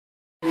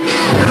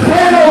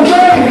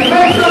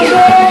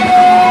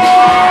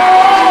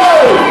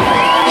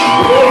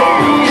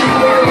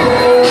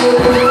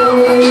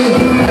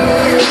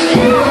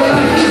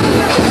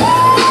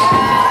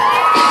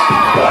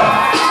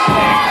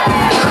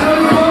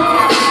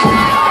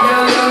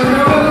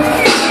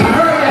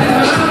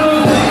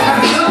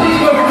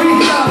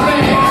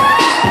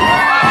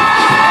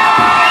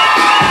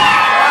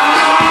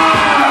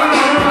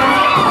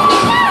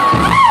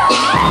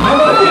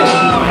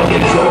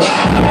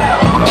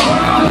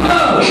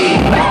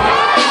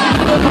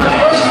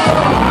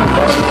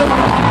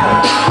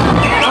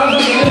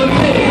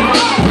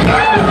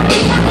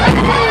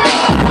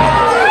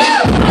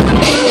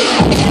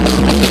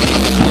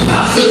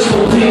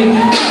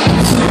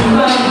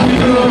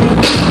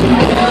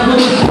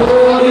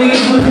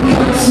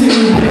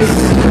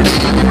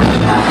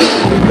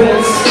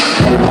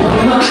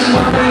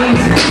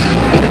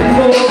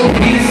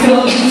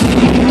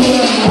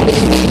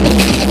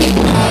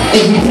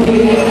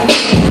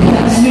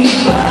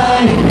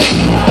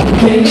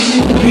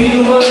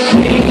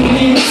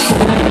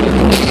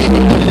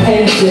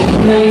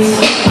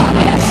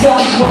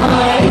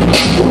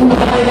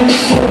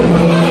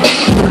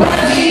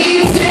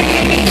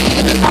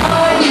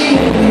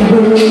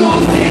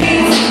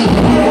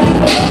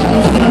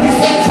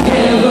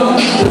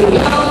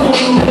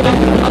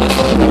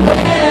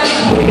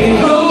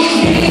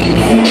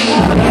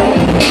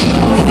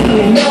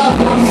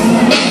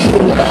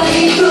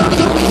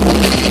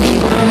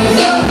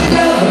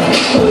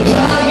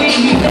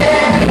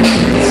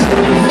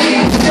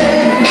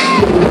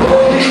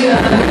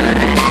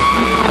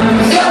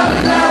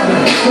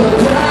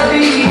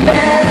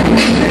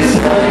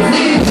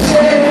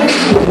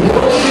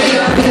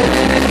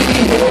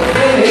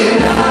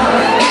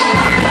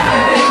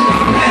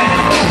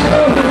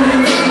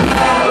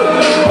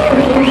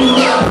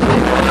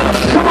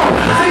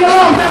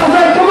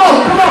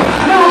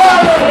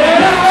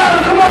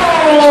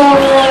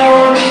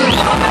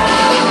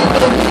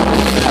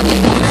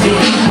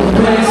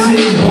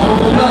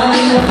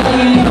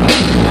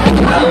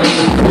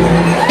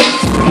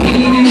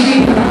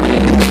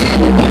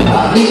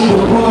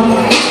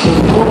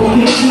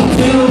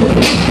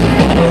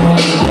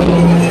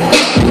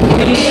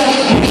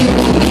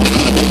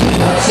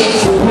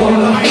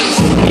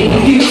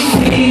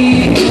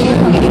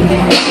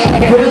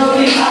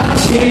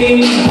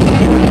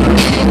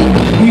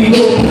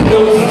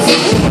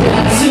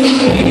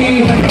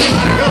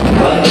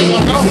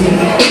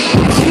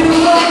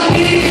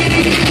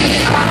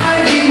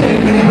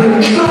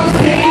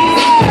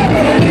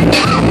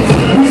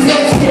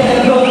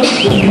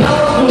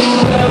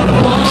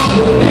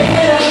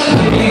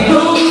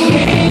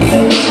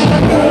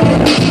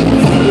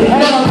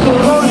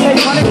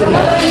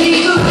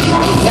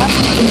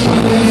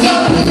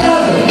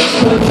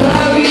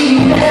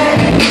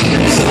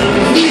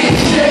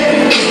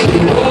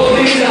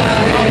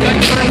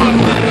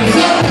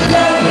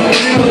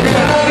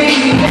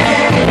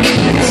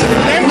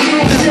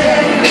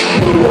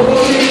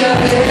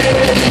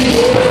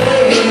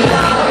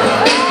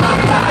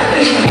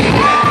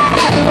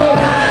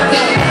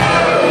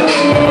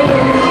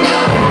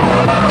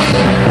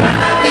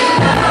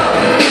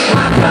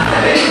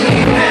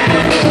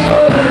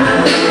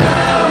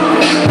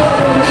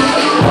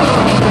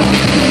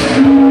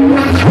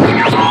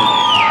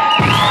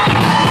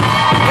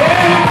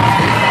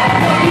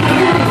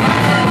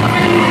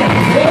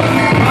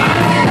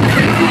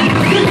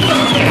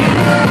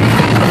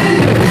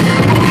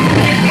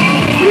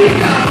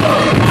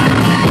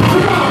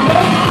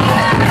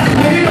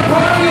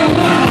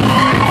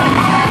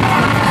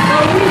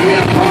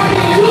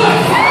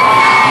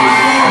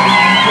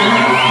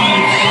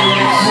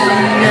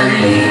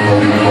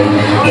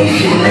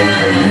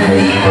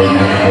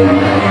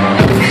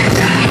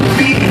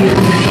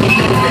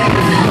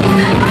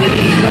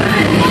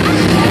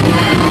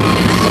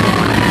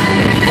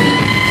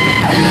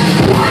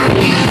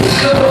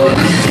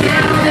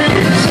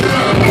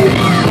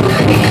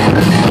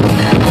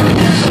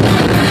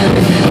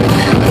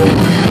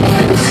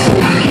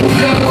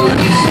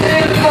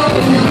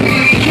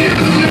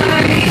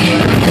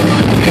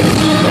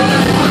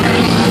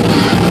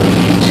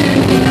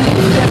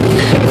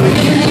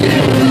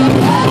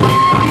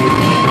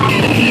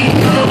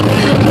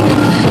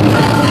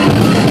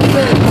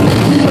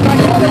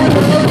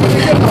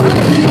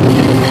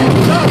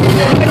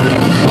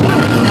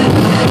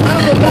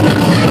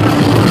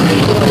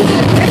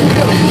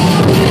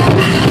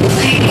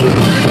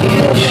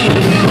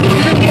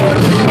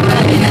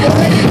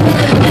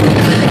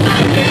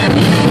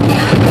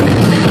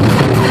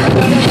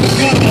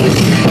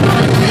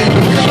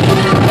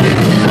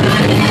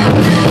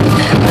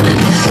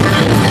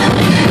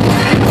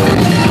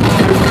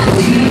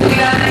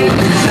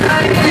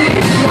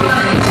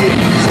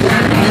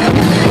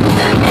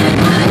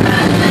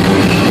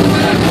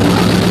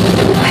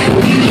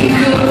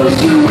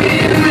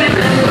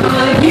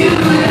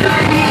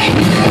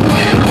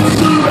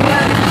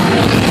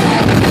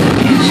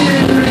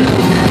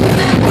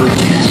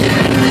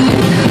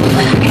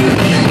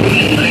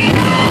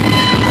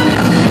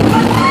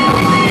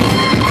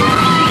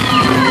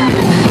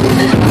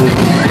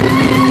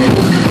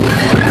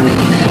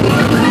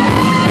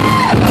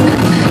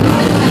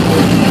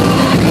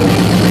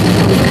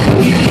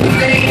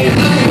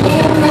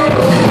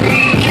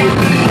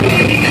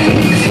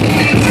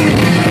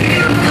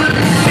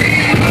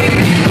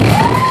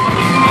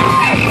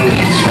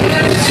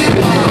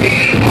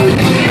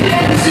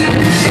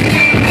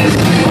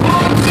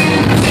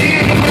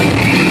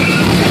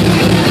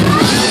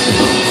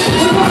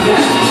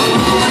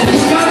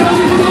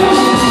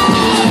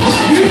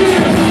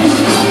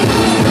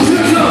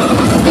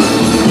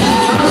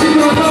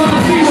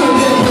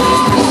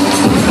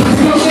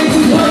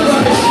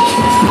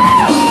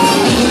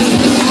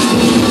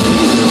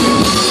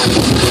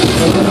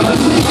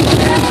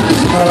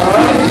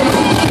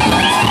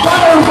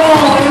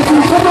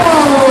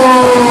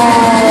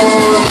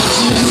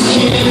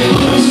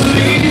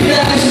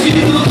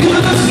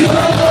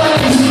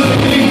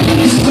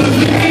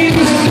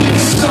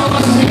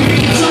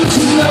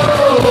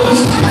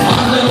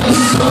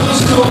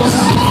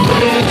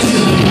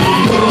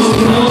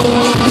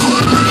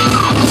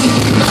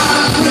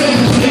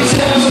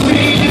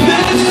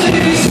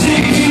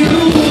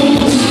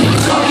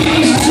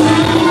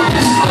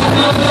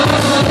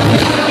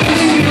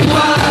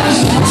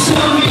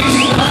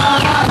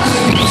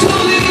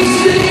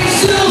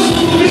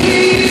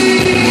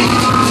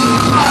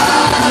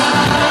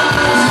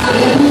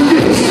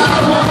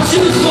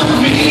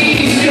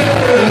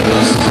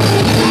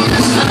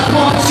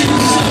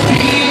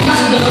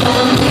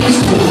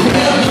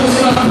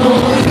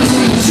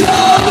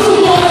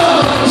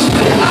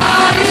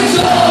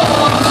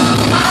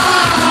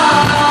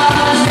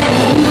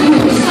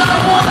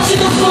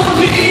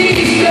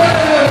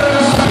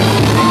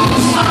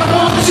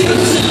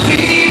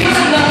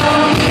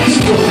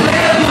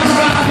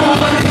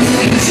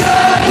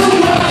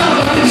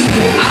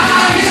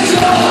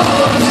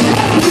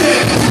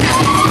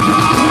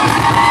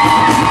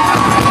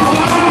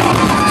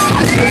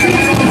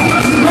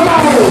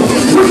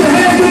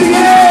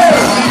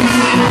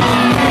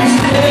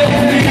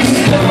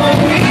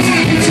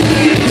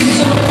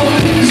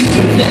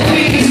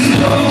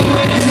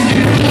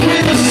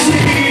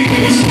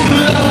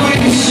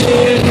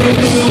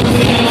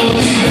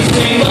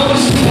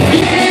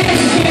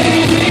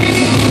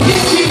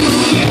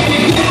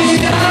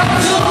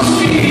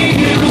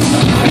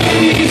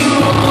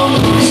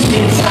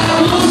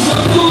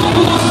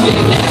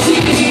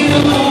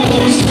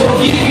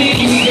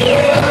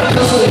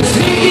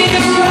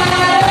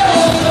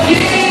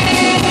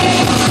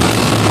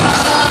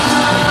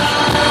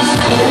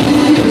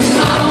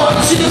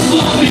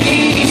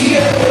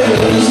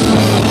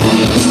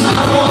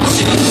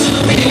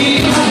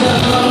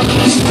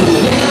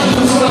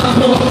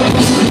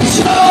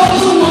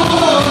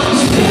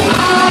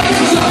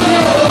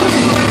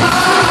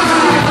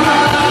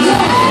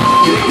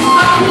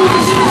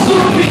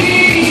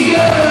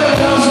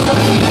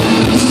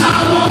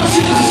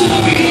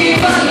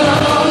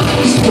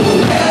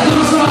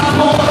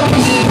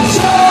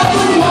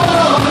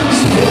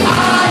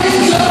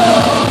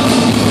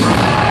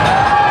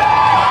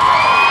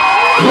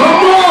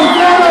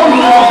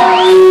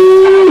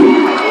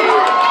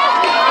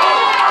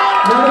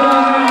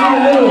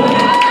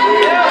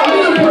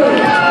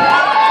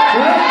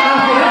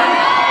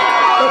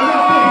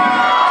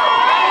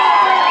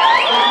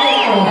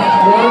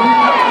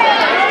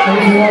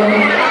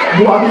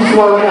I'm just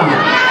swear right now.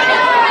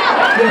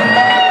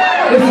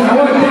 Yeah. Listen, I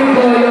want to thank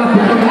all y'all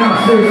for coming out,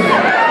 seriously.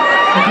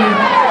 Okay?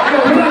 No,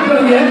 we're not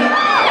done yet.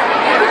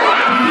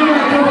 We still got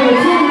a couple of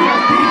tunes.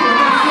 I'm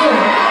not sure.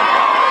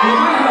 We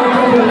might have a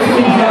couple of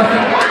tunes left.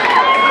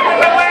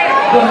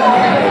 But,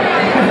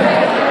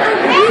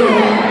 so,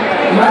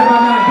 like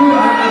I do,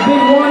 I've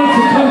been wanting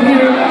to come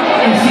here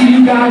and see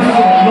you guys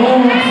for a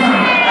long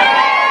time.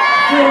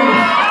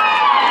 Seriously.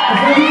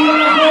 Because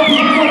everywhere I go,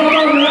 people come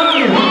around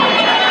me.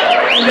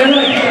 And they're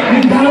like,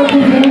 you gotta be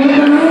moving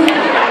around?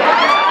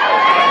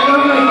 And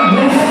I'm like,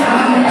 yes,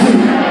 I do. You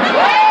know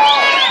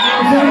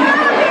what I'm saying?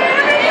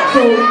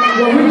 So,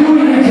 what we're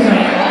doing here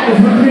tonight is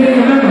we're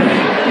creating a memory,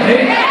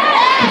 okay?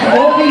 Because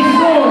all these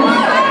songs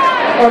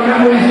are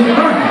memories in your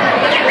mind.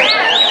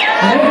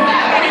 Okay?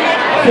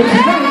 So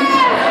tonight,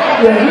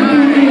 what we're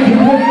doing is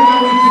we're putting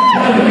memories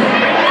together.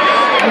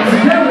 And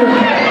together,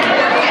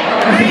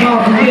 that's a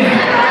powerful thing.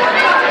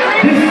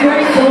 This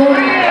next song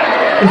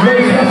is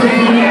very special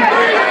to me.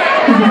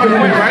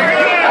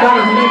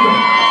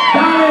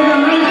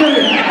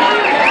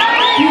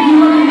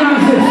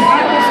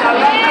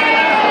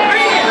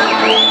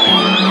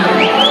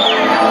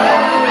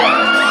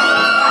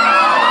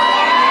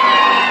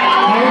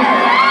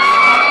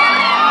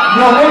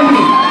 Now, baby,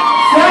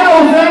 San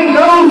Jose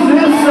knows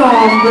this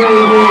song,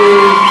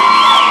 baby.